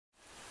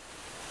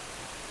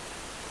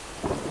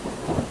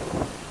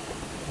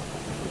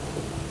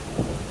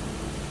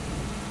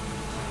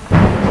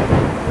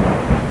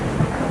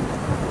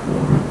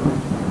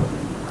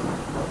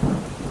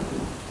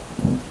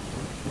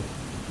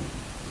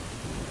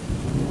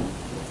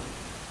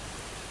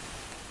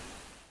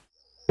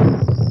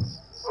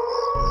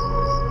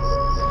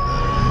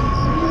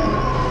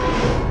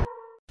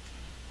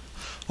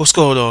What's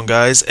going on,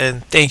 guys?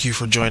 And thank you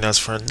for joining us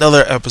for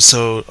another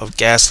episode of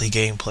Gastly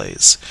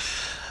Gameplays.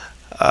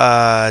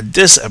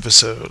 This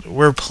episode,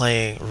 we're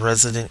playing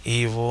Resident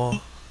Evil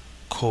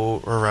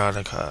Code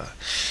Veronica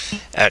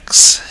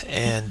X.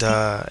 And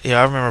I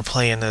remember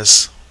playing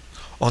this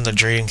on the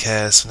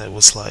Dreamcast, and it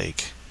was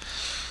like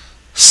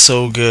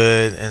so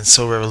good and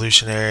so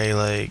revolutionary.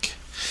 And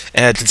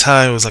at the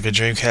time, it was like a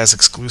Dreamcast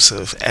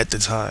exclusive at the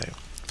time.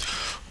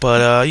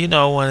 But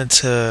I wanted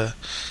to,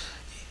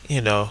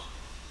 you know,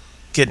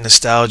 get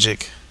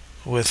nostalgic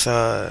with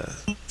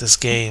this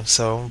game,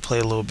 so I'm gonna play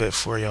a little bit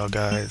for y'all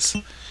guys.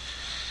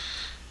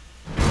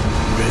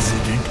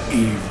 Resident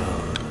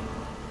Evil.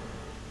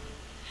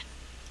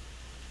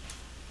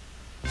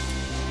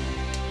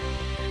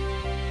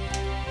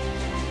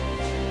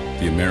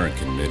 The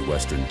American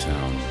Midwestern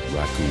town,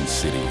 Raccoon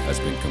City, has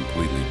been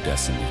completely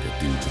decimated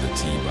due to the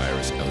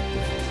T-virus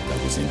outbreak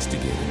that was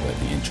instigated by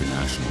the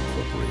international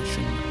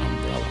corporation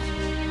Umbrella.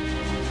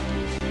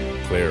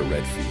 Claire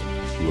Redfield,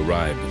 who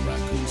arrived in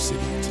Raccoon City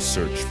to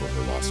search for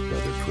her lost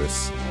brother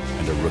Chris,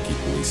 and a rookie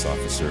police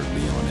officer,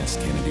 Leon S.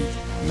 Kennedy,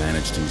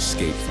 managed to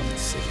escape from the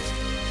city.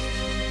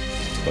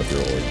 But their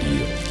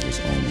ordeal was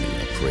only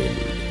a prelude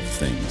of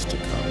things to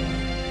come.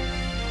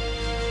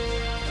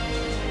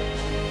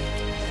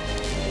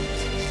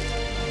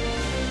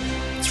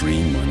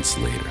 3 months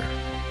later.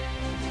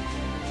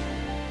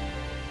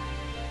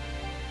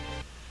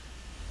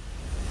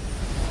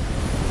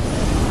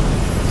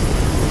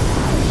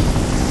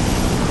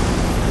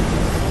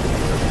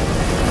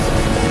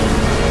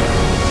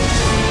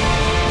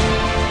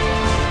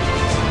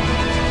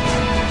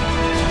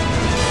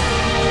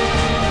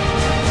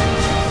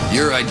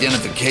 Your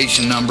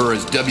identification number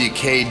is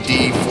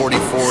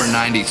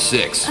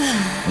WKD4496.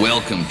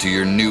 Welcome to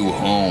your new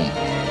home.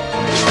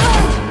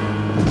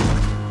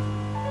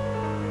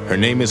 Her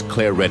name is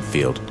Claire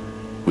Redfield.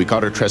 We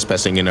caught her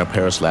trespassing in our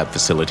Paris lab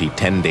facility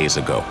 10 days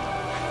ago.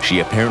 She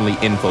apparently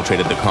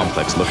infiltrated the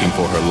complex looking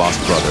for her lost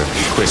brother,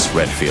 Chris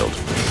Redfield,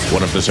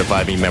 one of the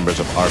surviving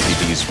members of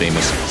RPD's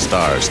famous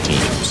STARS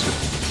teams.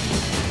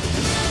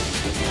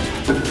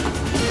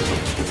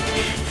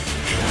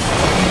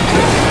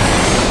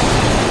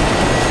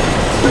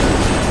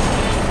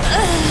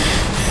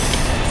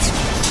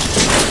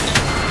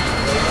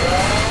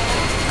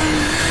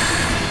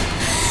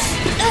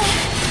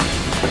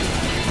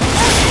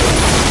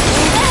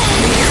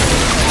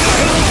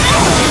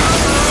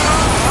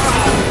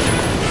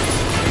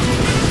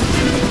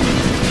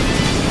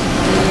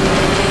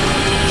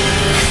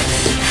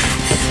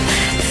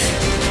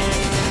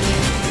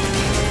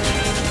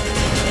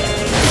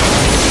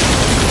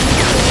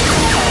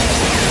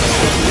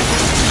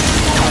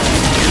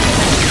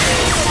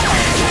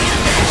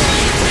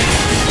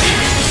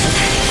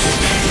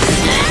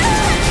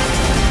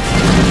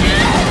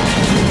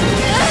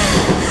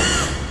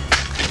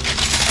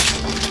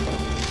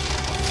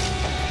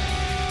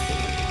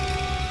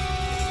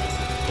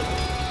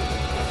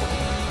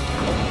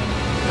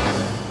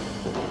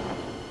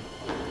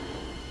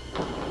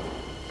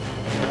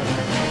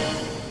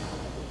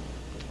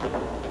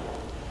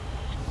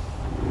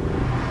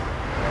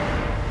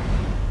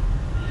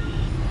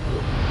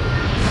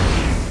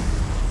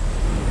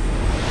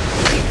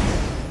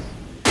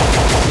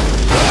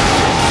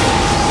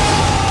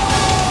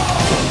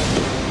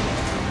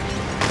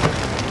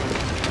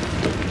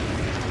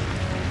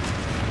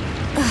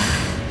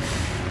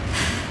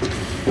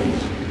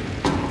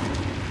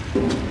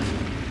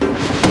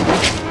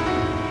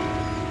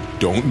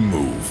 Don't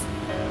move.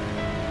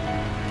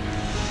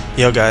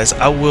 Yo, guys,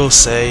 I will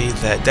say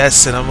that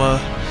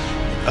cinema,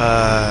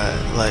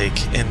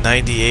 in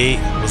 '98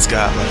 was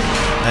got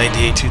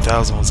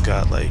 2000 was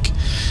got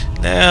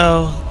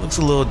now looks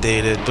a little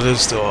dated, but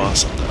it's still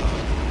awesome though.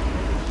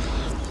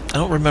 I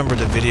don't remember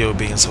the video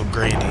being so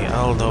grainy.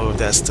 I don't know if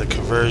that's the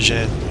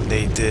conversion when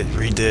they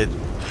redid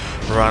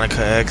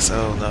Veronica X. I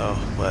don't know,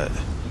 but.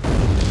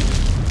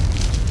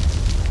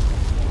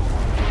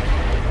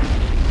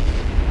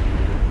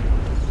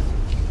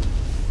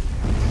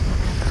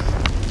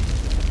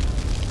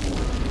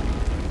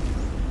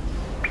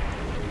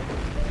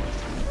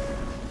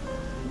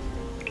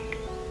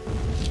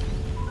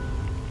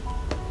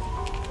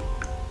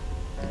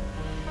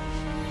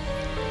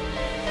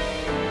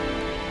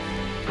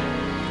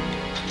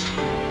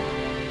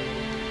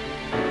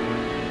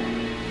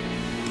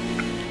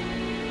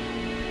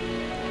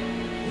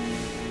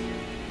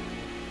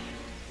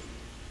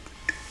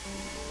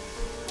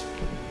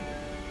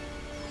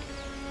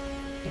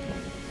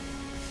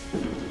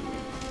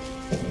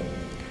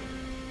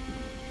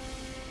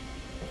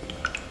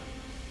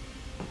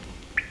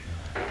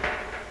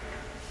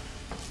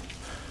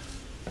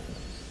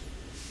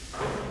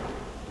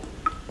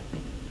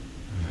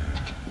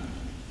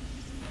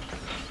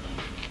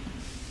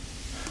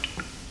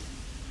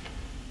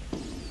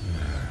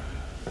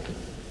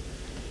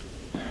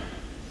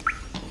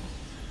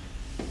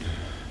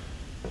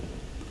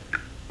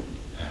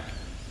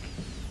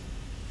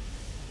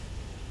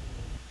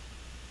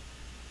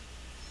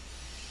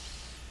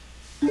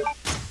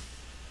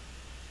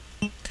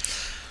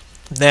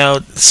 Now,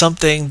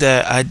 something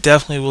that I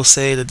definitely will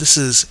say that this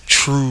is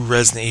true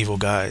Resident Evil,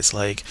 guys.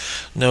 Like,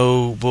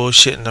 no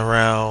bullshitting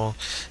around,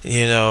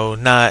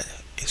 not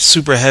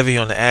super heavy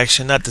on the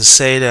action. Not to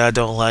say that I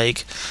don't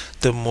like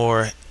the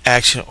more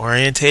action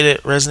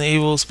orientated Resident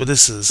Evils, but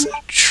this is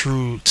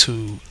true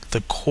to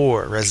the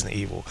core Resident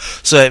Evil.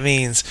 So that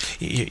means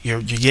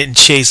you're getting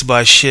chased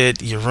by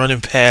shit, you're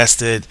running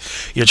past it,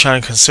 you're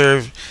trying to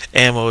conserve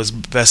ammo as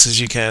best as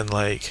you can.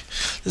 Like,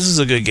 this is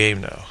a good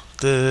game though.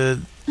 The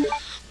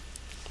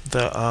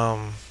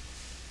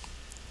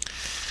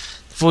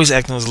voice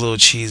acting was a little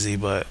cheesy,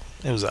 but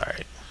it was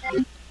alright.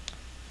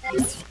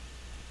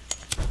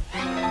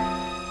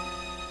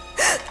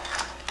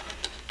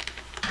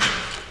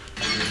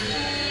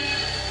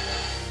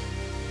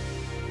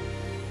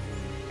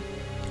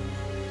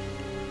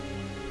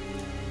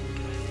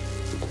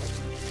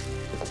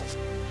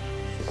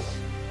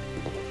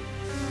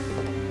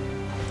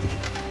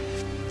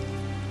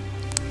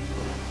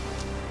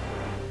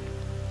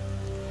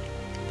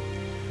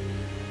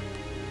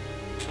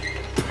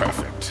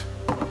 Perfect.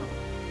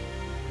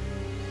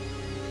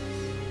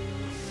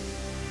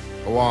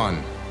 Go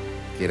on.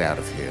 Get out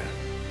of here.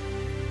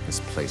 This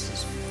place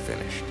is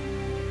finished.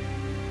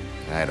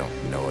 I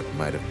don't know, it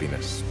might have been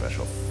a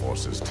special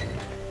forces team.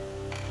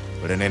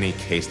 But in any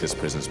case, this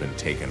prison's been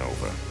taken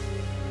over.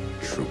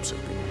 Troops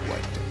have been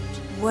wiped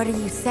out. What are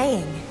you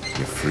saying?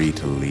 You're free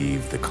to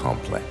leave the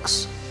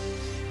complex.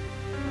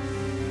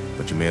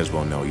 But you may as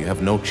well know you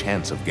have no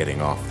chance of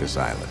getting off this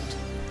island.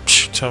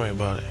 Tell me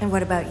about it. And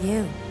what about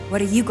you? What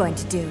are you going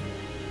to do?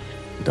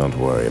 Don't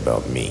worry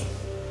about me.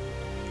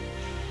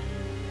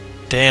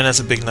 Damn, that's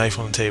a big knife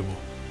on the table.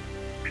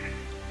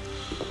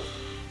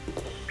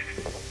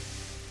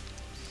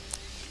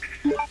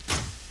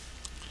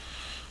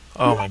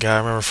 Oh my god, I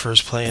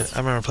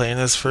remember playing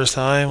this first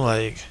time.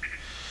 Like,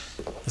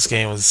 this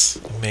game was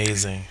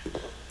amazing.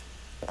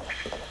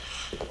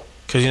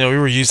 Cause we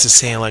were used to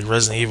seeing like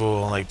Resident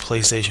Evil on like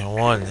PlayStation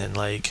 1 and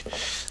like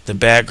the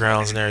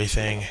backgrounds and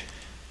everything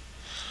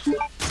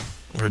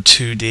were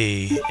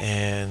 2D,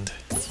 and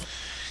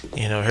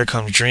here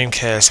comes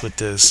Dreamcast with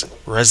this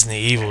Resident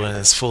Evil and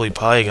it's fully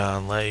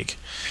polygon. Like,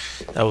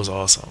 that was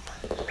awesome.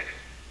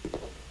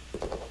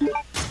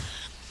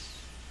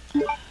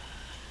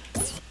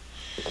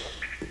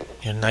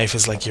 Your knife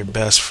is like your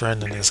best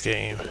friend in this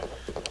game.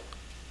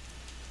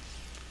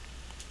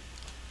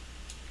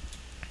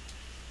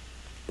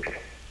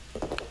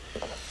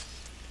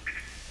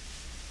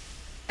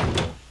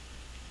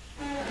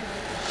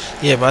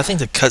 Yeah, but I think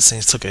the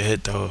cutscenes took a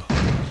hit though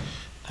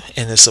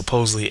in this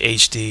supposedly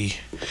HD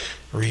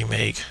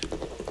remake.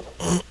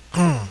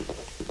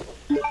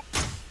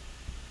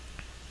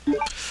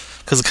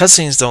 Because the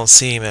cutscenes don't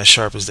seem as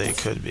sharp as they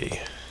could be.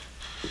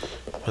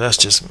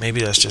 But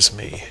maybe that's just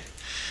me.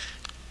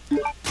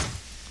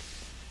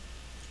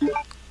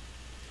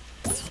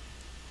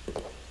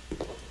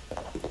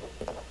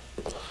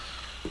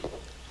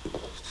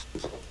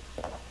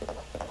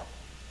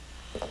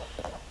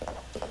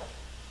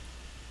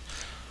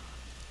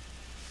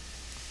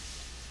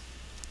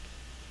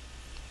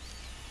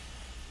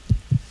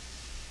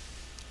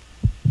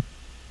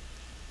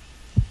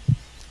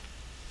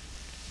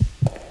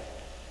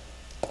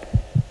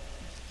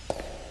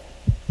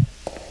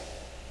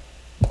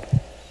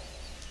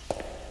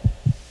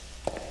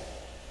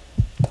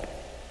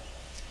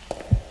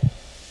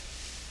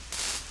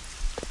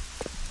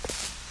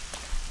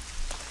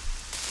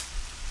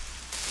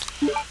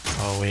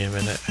 Oh, wait a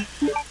minute.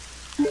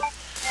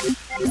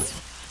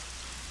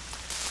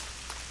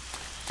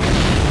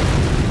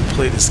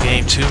 Played this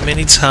game too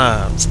many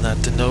times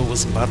not to know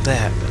what's about to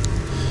happen.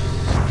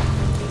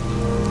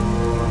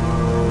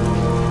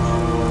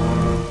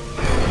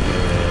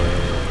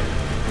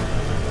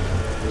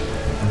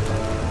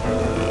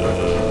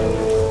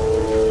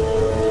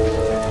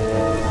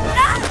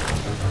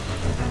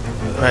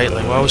 Right,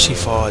 like why would she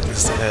fall at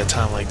a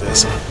time like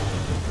this?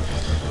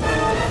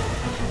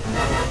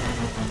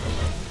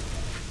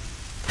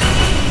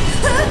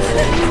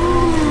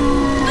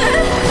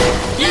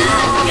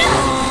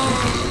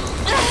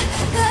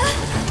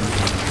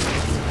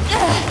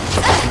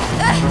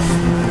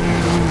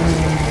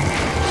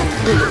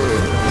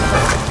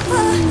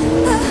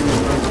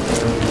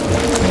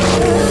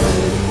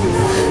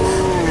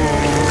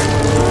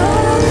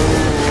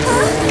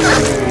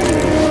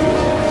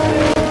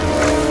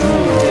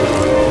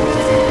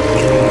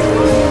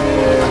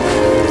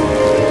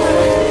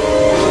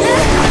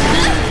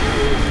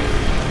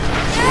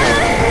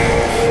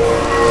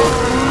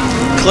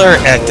 Claire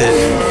acted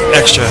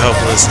extra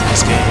helpless in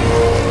this game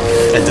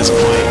at this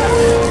point,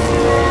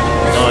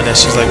 knowing that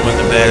she's like one of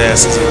the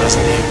badasses in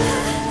Resident Evil.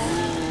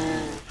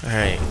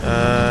 Alright,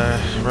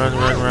 run,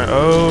 run, run.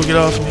 Oh, get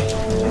off of me.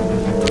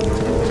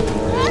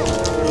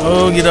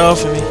 Oh, get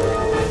off of me.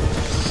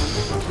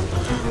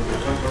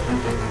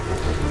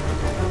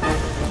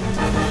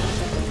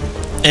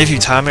 And if you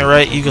time it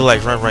right, you can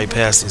like run right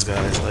past these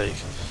guys, like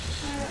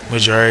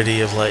majority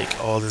of like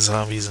all the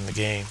zombies in the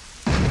game.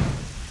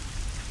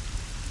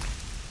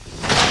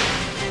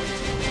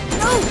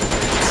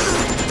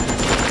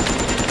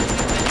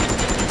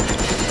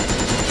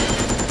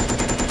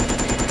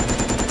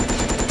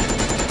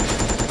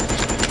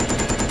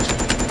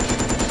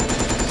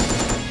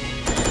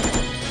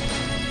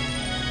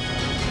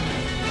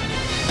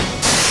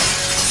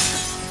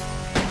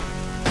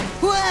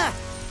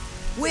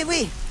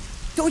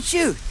 don't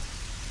shoot!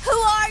 Who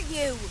are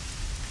you?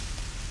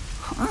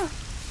 Huh?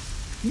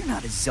 You're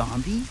not a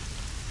zombie.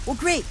 Well,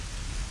 great.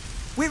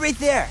 Wait right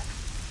there.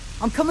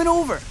 I'm coming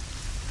over.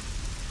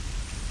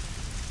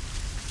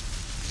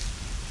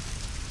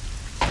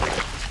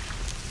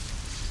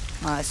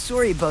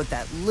 Sorry about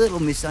that little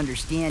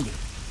misunderstanding.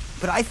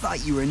 But I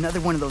thought you were another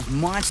one of those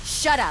monsters.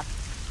 Shut up.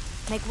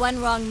 Make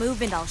one wrong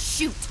move and I'll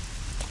shoot.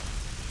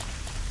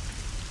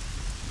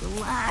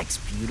 Relax,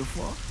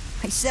 beautiful.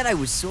 I said I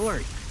was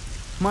sorry.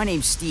 My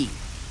name's Steve.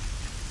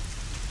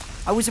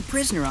 I was a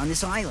prisoner on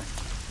this island.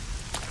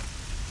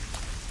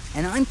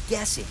 And I'm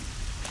guessing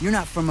you're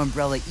not from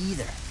Umbrella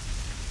either.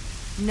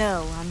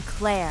 No, I'm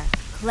Claire.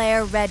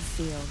 Claire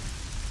Redfield.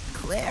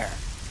 Claire?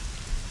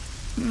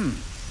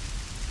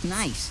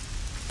 Nice.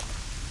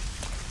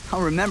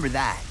 I'll remember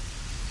that.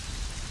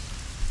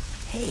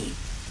 Hey,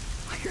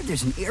 I heard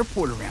there's an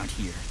airport around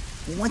here.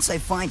 Once I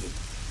find it,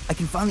 I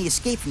can finally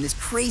escape from this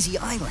crazy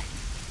island.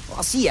 Well,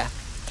 I'll see ya.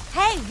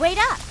 Hey, wait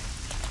up!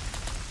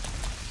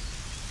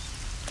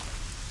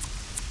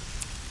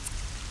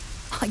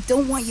 I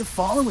don't want you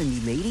following me,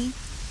 lady.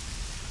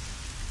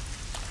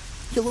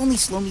 You'll only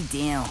slow me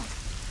down.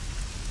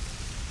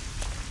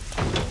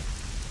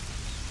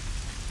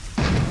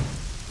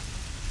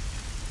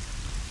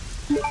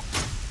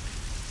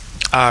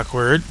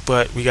 Awkward,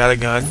 but we got a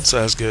gun,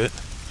 so that's good.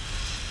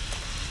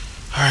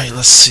 Alright,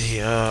 let's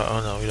see.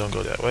 Oh no, we don't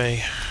go that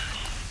way.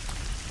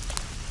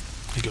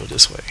 We go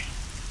this way.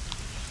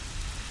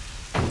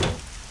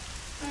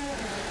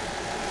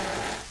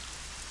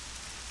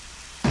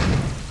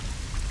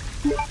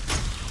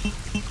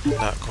 I'm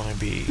not going to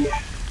be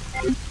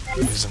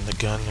using the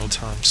gun no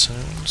time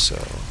soon, so...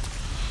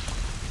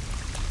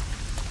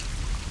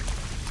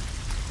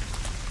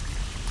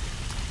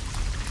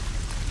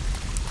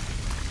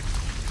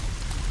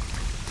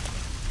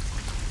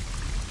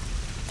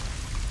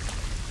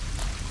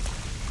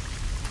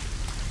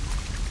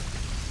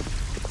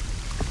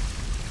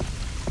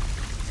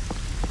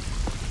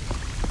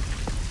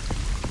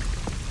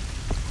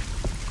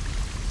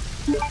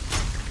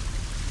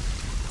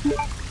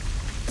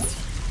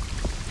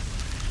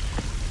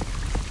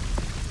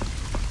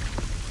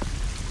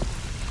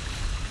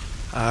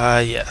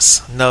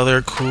 yes,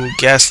 another cool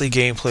Gastly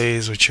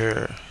Gameplays with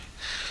your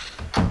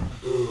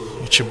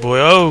boy,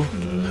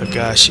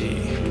 Hagaishi.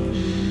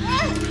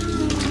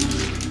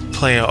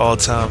 Playing an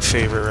all-time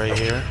favorite right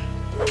here.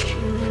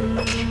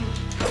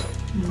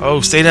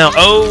 Oh, stay down.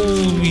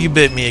 Oh, you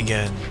bit me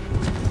again.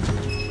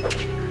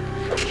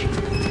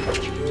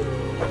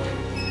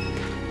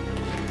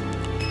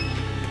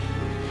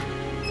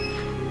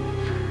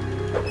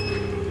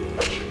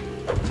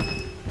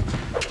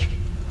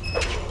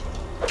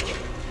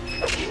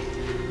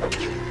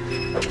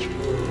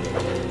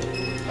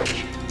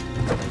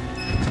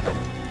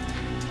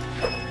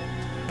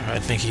 I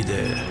think he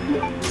did.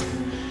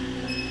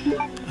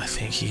 I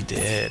think he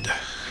did.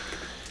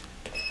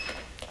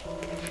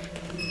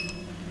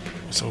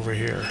 What's over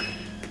here?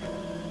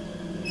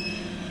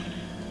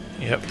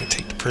 Yep, we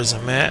take the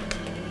prison map.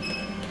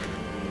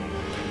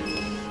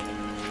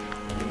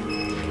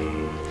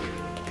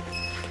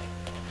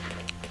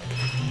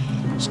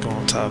 Let's go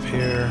on top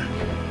here.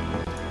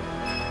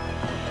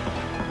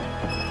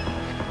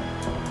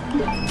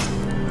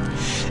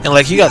 And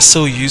like you got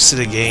so used to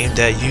the game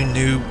that you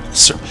knew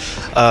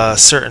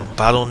certain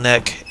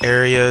bottleneck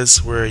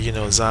areas where, you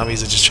know,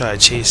 zombies would just try to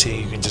chase you.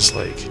 You can just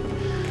like,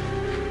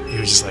 you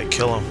would just like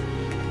kill them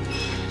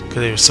because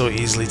they were so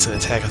easily to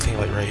attack. I think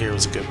like right here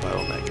was a good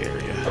bottleneck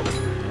area.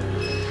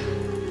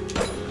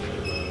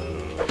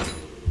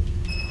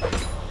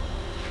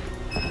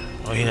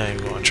 Oh, he's not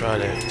even going to try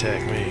to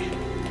attack me.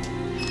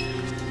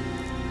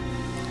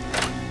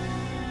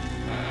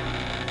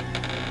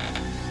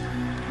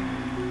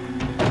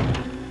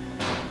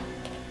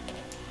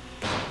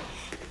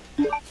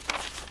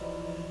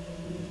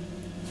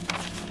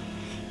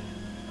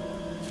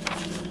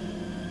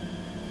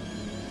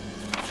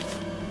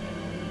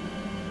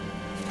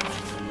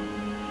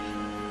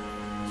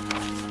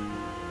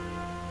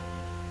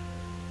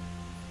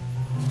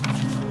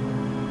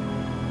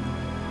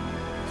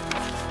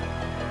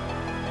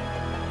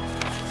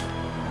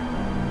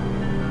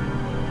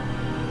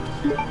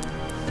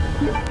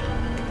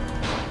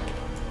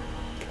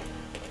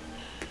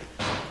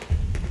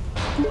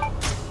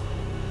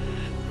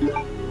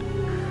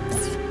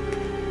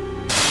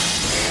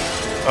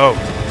 Oh,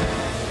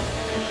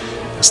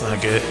 that's not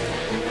good.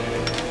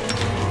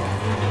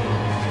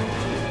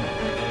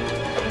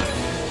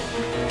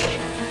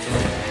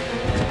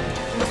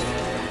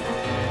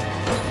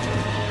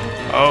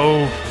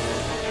 Oh,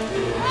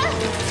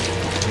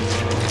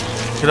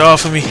 get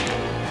off of me.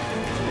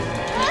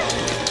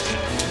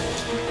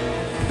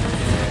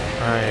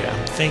 Alright,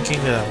 I'm thinking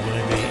that I'm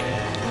going to be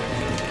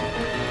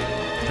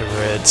in the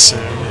red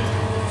soon.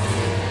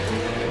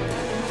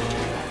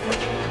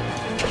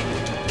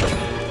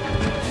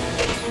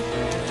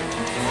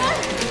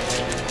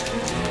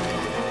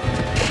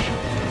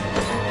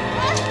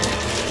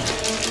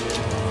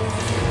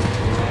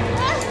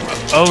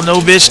 Oh no,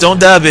 bitch, don't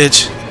die,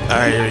 bitch.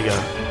 Alright, here we go.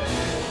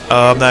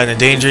 I'm not in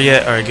danger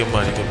yet. Alright, good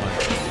money, good money.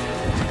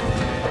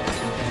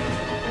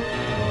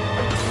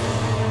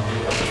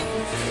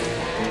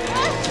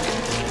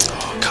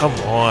 Oh, come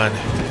on.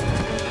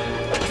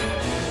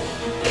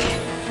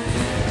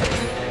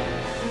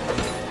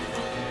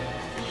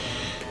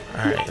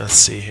 Alright, let's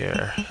see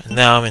here.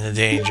 Now I'm in the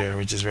danger,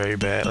 which is very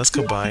bad. Let's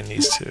combine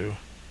these two.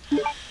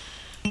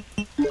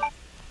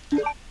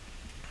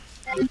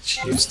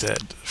 Let's use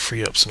that to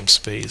free up some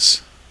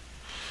space.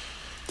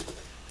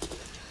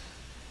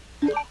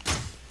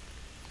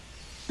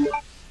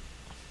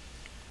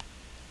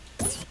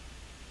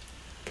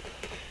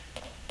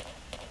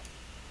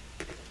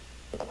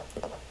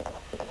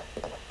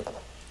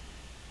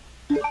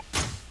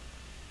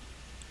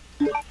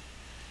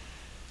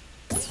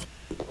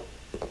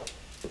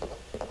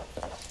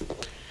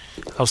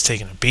 I was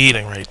taking a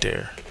beating right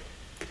there.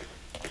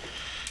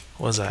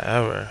 Was I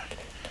ever?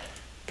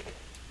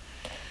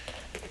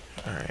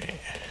 Alright.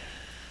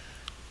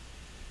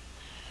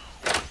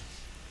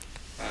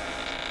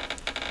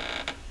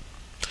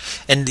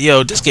 And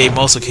yo, this game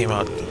also came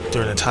out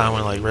during a time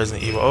when like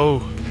Resident Evil,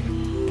 oh,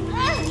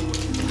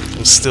 it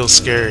was still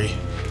scary.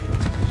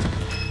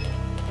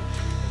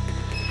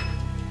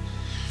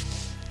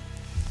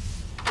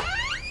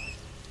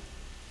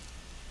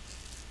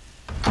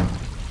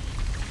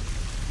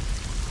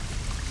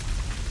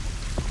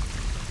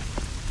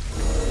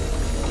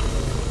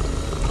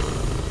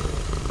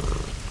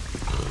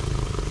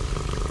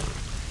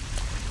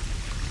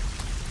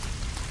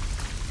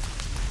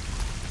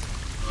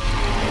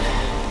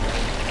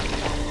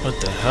 What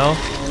the hell?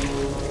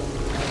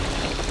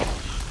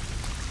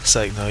 It's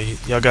like, no,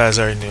 y'all guys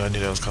already knew. I knew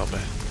that was coming.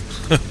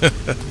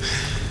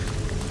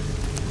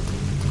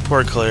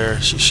 Poor Claire.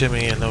 She's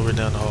shimmying over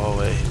down the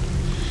hallway.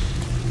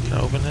 Can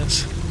I open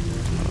this?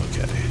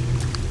 Okay.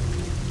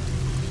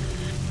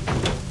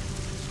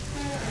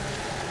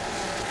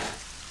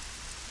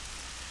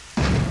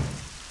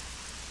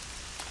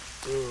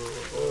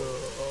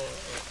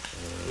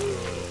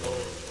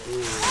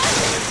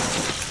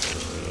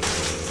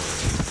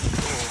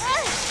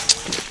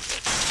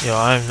 Yo,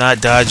 I'm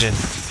not dodging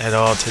at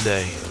all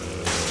today.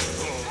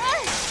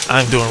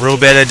 I'm doing real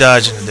bad at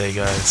dodging today,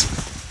 guys.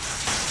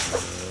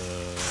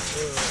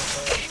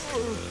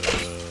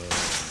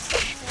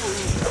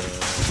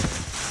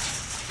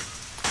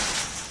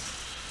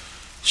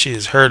 She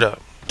is hurt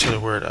up to the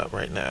word up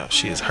right now.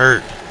 She is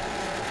hurt.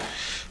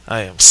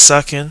 I am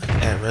sucking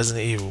at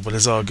Resident Evil, but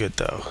it's all good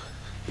though.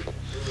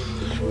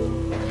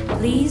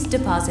 Please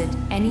deposit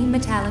any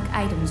metallic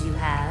items you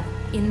have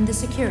in the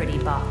security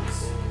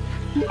box.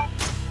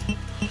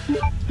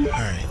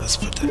 Alright, let's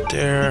put that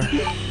there.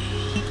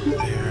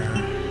 There.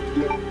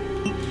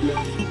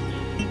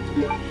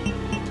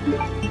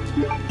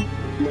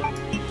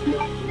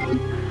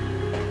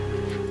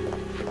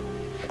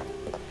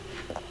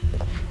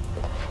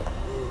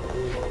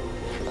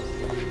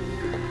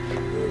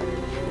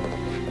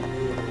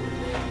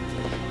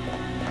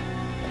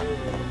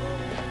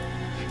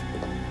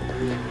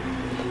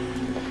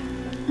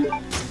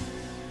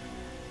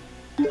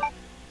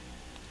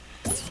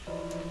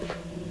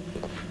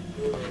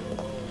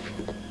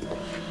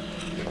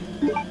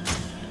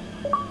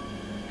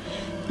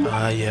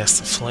 Ah, yes,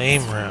 the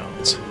flame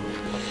rounds.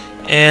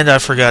 And I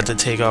forgot to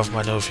take off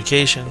my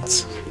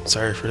notifications.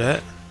 Sorry for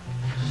that.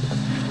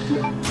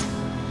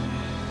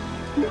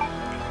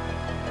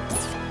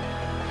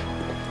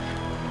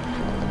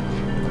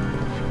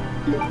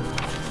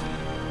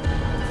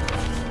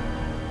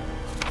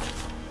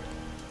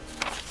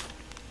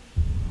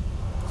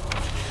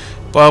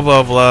 Blah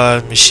blah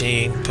blah,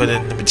 machine, put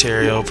in the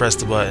material, press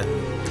the button.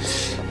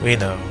 We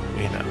know,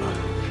 we know.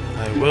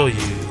 I will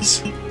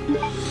use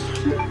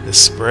the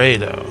spray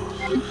though.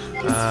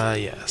 Ah,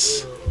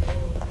 yes.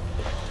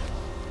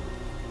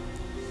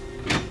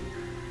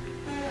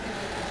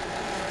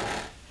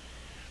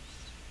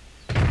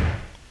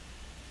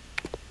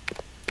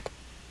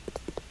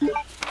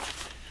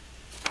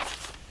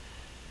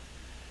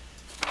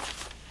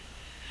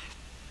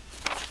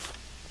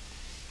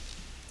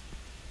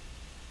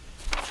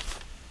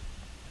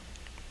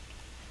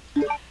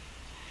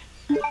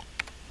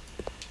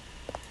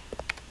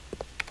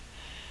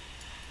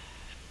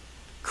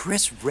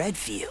 Chris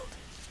Redfield.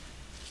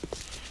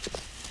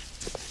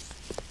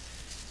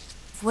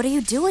 What are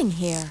you doing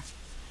here?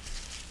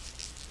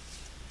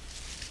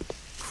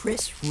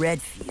 Chris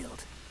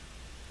Redfield.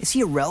 Is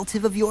he a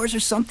relative of yours or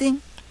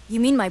something? You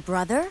mean my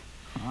brother?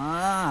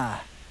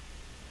 Ah,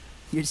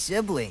 your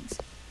siblings.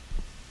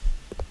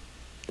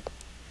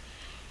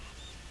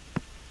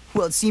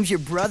 Well, it seems your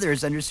brother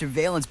is under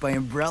surveillance by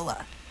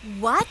Umbrella.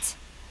 What?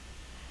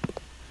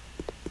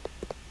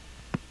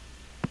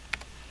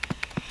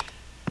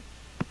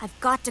 I've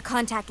got to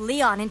contact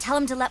Leon and tell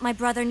him to let my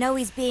brother know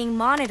he's being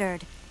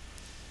monitored.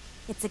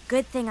 It's a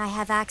good thing I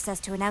have access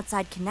to an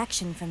outside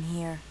connection from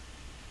here.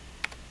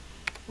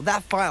 Well,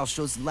 that file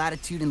shows the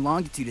latitude and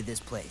longitude of this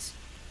place.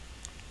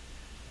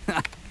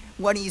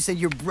 Why don't you send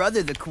your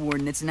brother the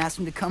coordinates and ask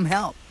him to come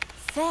help?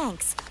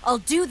 Thanks. I'll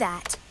do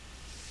that.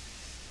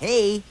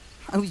 Hey,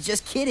 I was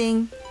just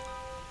kidding.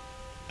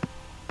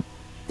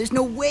 There's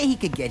no way he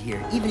could get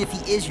here, even if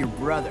he is your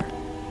brother.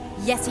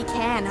 Yes, he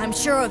can. I'm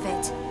sure of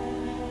it.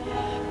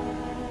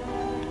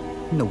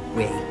 No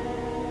way.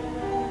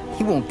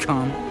 He won't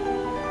come.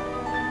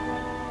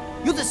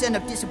 You'll just end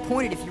up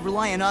disappointed if you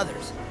rely on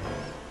others.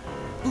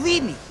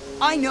 Believe me,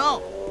 I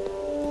know.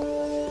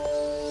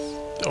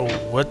 Oh,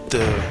 what the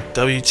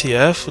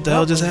WTF? What the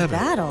hell just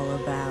happened? What was that all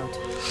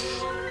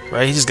about?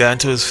 Right, he just got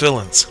into his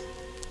feelings.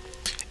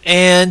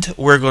 And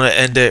we're going to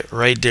end it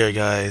right there,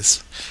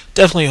 guys.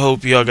 Definitely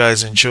hope y'all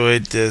guys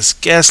enjoyed this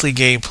ghastly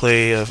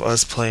gameplay of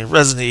us playing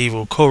Resident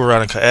Evil Code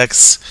Veronica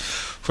X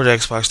for the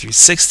Xbox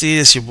 360.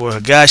 It's your boy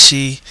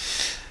Hagaishi.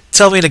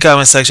 Tell me in the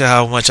comment section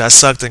how much I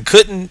sucked and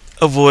couldn't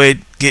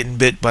avoid getting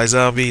bit by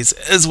zombies,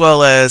 as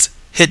well as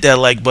hit that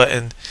like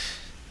button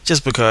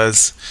just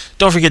because.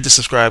 Don't forget to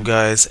subscribe,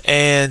 guys,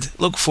 and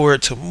look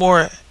forward to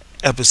more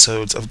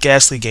episodes of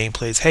Gastly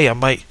Gameplays. Hey, I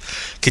might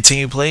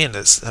continue playing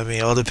this. I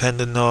mean, all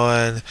depending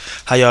on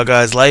how y'all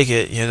guys like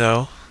it, you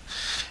know.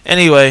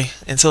 Anyway,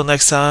 until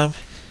next time,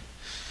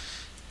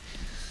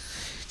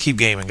 keep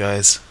gaming,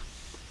 guys.